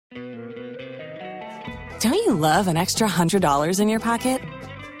Don't you love an extra $100 in your pocket?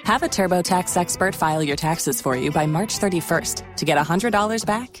 Have a TurboTax expert file your taxes for you by March 31st to get $100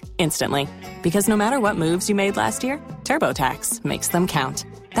 back instantly. Because no matter what moves you made last year, TurboTax makes them count.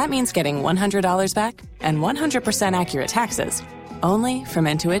 That means getting $100 back and 100% accurate taxes, only from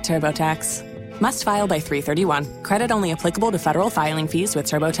Intuit TurboTax. Must file by 3/31. Credit only applicable to federal filing fees with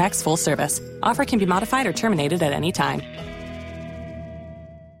TurboTax full service. Offer can be modified or terminated at any time.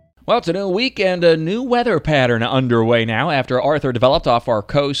 Well, it's a new week and a new weather pattern underway now after Arthur developed off our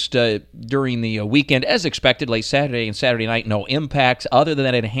coast during the weekend. As expected, late Saturday and Saturday night, no impacts other than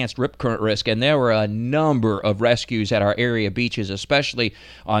that enhanced rip current risk. And there were a number of rescues at our area beaches, especially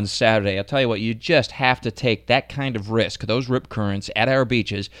on Saturday. I'll tell you what, you just have to take that kind of risk, those rip currents at our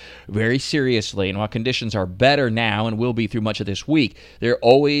beaches, very seriously. And while conditions are better now and will be through much of this week, there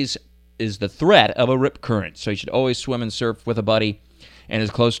always is the threat of a rip current. So you should always swim and surf with a buddy and as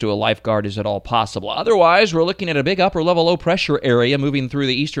close to a lifeguard as at all possible. Otherwise, we're looking at a big upper-level low-pressure area moving through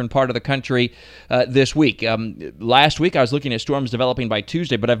the eastern part of the country this week. Last week, I was looking at storms developing by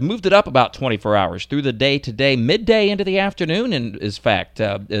Tuesday, but I've moved it up about 24 hours through the day today, midday into the afternoon, and in fact,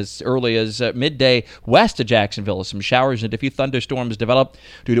 as early as midday west of Jacksonville, some showers and a few thunderstorms develop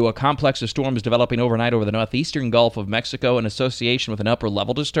due to a complex of storms developing overnight over the northeastern Gulf of Mexico in association with an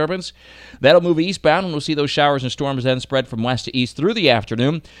upper-level disturbance. That'll move eastbound, and we'll see those showers and storms then spread from west to east through the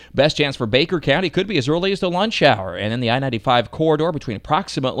afternoon. Best chance for Baker County could be as early as the lunch hour, and then the I-95 corridor between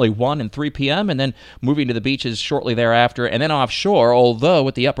approximately 1 and 3 p.m., and then moving to the beaches shortly thereafter, and then offshore, although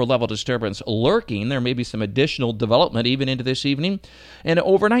with the upper-level disturbance lurking, there may be some additional development even into this evening and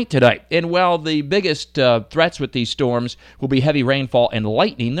overnight tonight. And while the biggest threats with these storms will be heavy rainfall and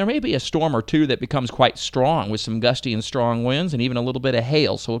lightning, there may be a storm or two that becomes quite strong with some gusty and strong winds and even a little bit of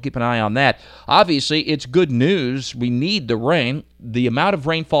hail, so we'll keep an eye on that. Obviously, it's good news. We need the rain. The amount of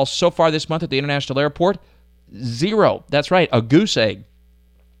rainfall so far this month at the International Airport, 0. That's right, a goose egg.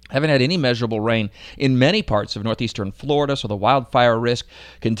 Haven't had any measurable rain in many parts of northeastern Florida, so the wildfire risk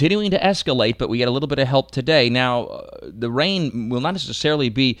continuing to escalate, but we get a little bit of help today. Now, the rain will not necessarily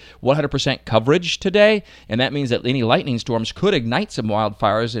be 100% coverage today, and that means that any lightning storms could ignite some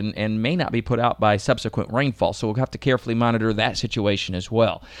wildfires and may not be put out by subsequent rainfall, so we'll have to carefully monitor that situation as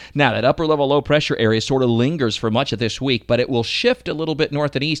well. Now, that upper-level low-pressure area sort of lingers for much of this week, but it will shift a little bit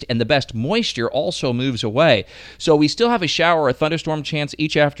north and east, and the best moisture also moves away. So we still have a shower or thunderstorm chance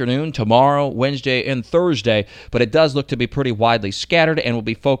each afternoon, tomorrow, Wednesday, and Thursday, but it does look to be pretty widely scattered and will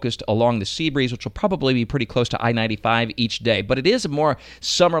be focused along the sea breeze, which will probably be pretty close to I-95 each day. But it is a more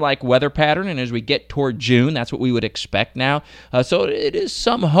summer-like weather pattern, and as we get toward June, that's what we would expect now. So it is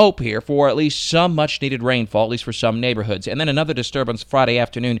some hope here for at least some much-needed rainfall, at least for some neighborhoods. And then another disturbance Friday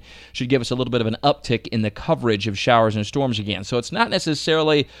afternoon should give us a little bit of an uptick in the coverage of showers and storms again. So it's not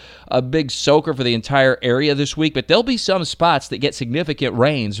necessarily a big soaker for the entire area this week, but there'll be some spots that get significant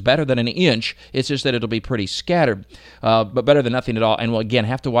rains, better than an inch. It's just that it'll be pretty scattered, but better than nothing at all. And we'll, again,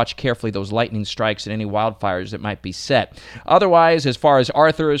 have to watch carefully those lightning strikes and any wildfires that might be set. Otherwise, as far as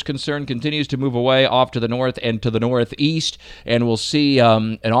Arthur is concerned, continues to move away off to the north and to the northeast, and we'll see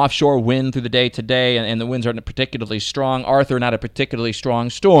an offshore wind through the day today, and the winds aren't particularly strong. Arthur, not a particularly strong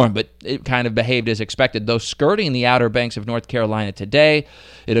storm, but it kind of behaved as expected, though skirting the outer banks of North Carolina today.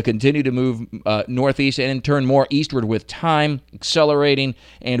 It'll continue to move northeast and in turn more eastward with time, accelerating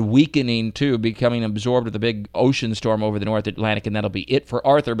and weakening too, becoming absorbed with a big ocean storm over the North Atlantic, and that'll be it for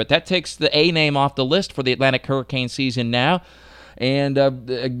Arthur. But that takes the A name off the list for the Atlantic hurricane season now. And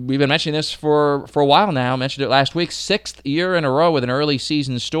we've been mentioning this for a while now. I mentioned it last week. 6th year in a row with an early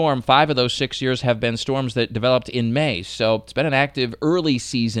season storm. 5 of those 6 years have been storms that developed in May. So it's been an active early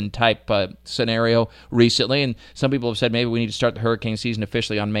season type scenario recently. And some people have said maybe we need to start the hurricane season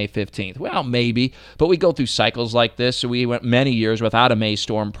officially on May 15th. Well, maybe. But we go through cycles like this. So we went many years without a May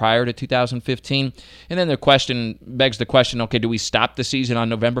storm prior to 2015. And then the question begs the question, okay, do we stop the season on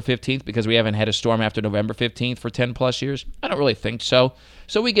November 15th because we haven't had a storm after November 15th for 10 plus years? I don't really think so.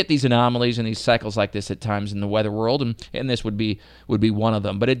 So we get these anomalies and these cycles like this at times in the weather world, and this would be one of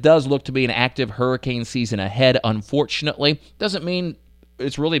them. But it does look to be an active hurricane season ahead, unfortunately. Doesn't mean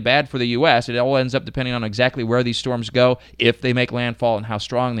it's really bad for the U.S. It all ends up depending on exactly where these storms go, if they make landfall, and how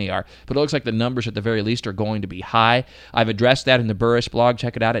strong they are. But it looks like the numbers at the very least are going to be high. I've addressed that in the Burris blog.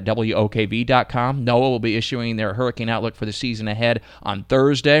 Check it out at WOKV.com. NOAA will be issuing their hurricane outlook for the season ahead on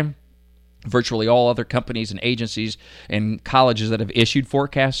Thursday. Virtually all other companies and agencies and colleges that have issued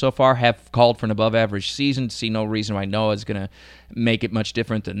forecasts so far have called for an above-average season. See no reason why NOAA is going to make it much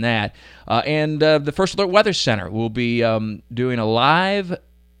different than that. And the First Alert Weather Center will be doing a live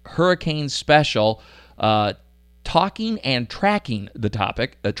hurricane special Talking and Tracking the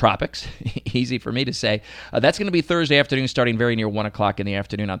Tropics. Easy for me to say. That's going to be Thursday afternoon, starting very near 1 o'clock in the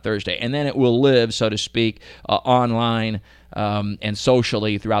afternoon on Thursday. And then it will live, so to speak, online and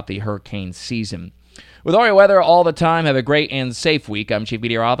socially throughout the hurricane season. With all your weather all the time, have a great and safe week. I'm Chief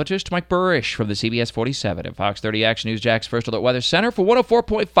Meteorologist Mike Burrish from the CBS 47 and Fox 30 Action News Jack's First Alert Weather Center for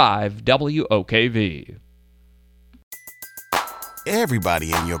 104.5 WOKV.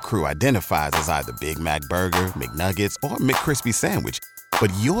 Everybody in your crew identifies as either Big Mac Burger, McNuggets, or McCrispy Sandwich.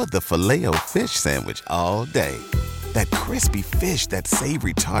 But you're the Filet-O-Fish Sandwich all day. That crispy fish, that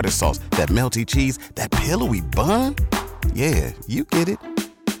savory tartar sauce, that melty cheese, that pillowy bun. Yeah, you get it.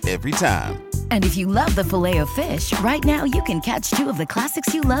 Every time. And if you love the Filet-O-Fish, right now you can catch 2 of the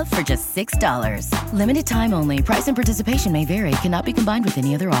classics you love for just $6. Limited time only. Price and participation may vary. Cannot be combined with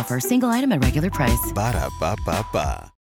any other offer. Single item at regular price. Ba-da-ba-ba-ba.